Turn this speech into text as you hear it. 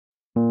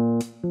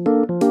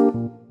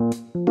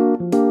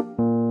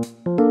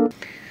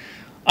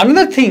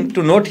Another thing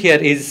to note here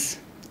is,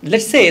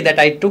 let's say that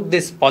I took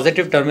this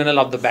positive terminal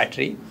of the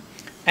battery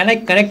and I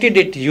connected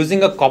it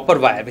using a copper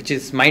wire, which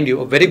is, mind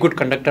you, a very good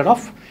conductor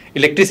of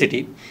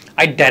electricity.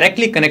 I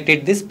directly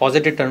connected this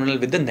positive terminal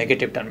with the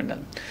negative terminal.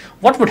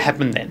 What would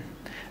happen then?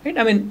 Right?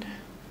 I mean,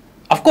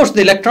 of course, the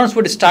electrons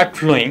would start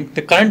flowing,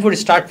 the current would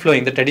start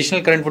flowing, the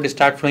traditional current would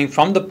start flowing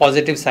from the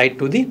positive side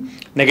to the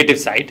negative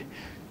side.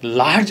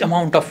 Large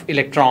amount of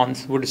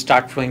electrons would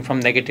start flowing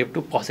from negative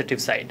to positive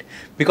side,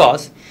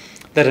 because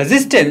the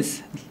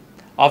resistance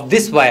of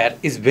this wire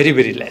is very,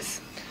 very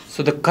less.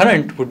 So the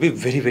current would be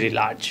very, very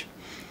large.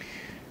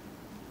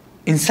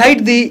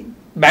 Inside the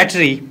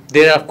battery,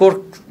 there are of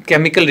course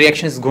chemical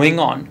reactions going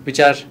on which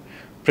are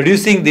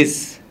producing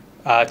these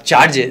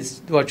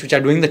charges, which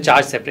are doing the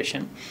charge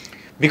separation.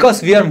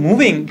 Because we are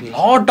moving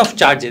lot of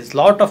charges,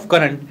 lot of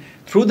current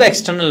through the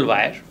external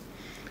wire,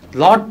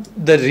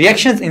 the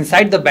reactions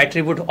inside the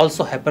battery would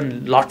also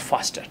happen a lot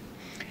faster.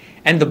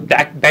 And the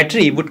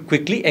battery would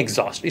quickly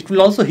exhaust. It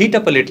will also heat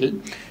up a little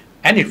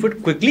and it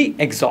would quickly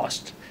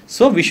exhaust.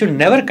 So we should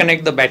never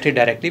connect the battery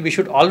directly. We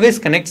should always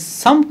connect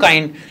some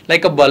kind,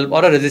 like a bulb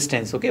or a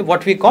resistance, okay,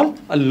 what we call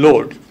a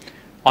load,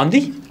 on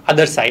the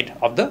other side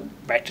of the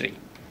battery.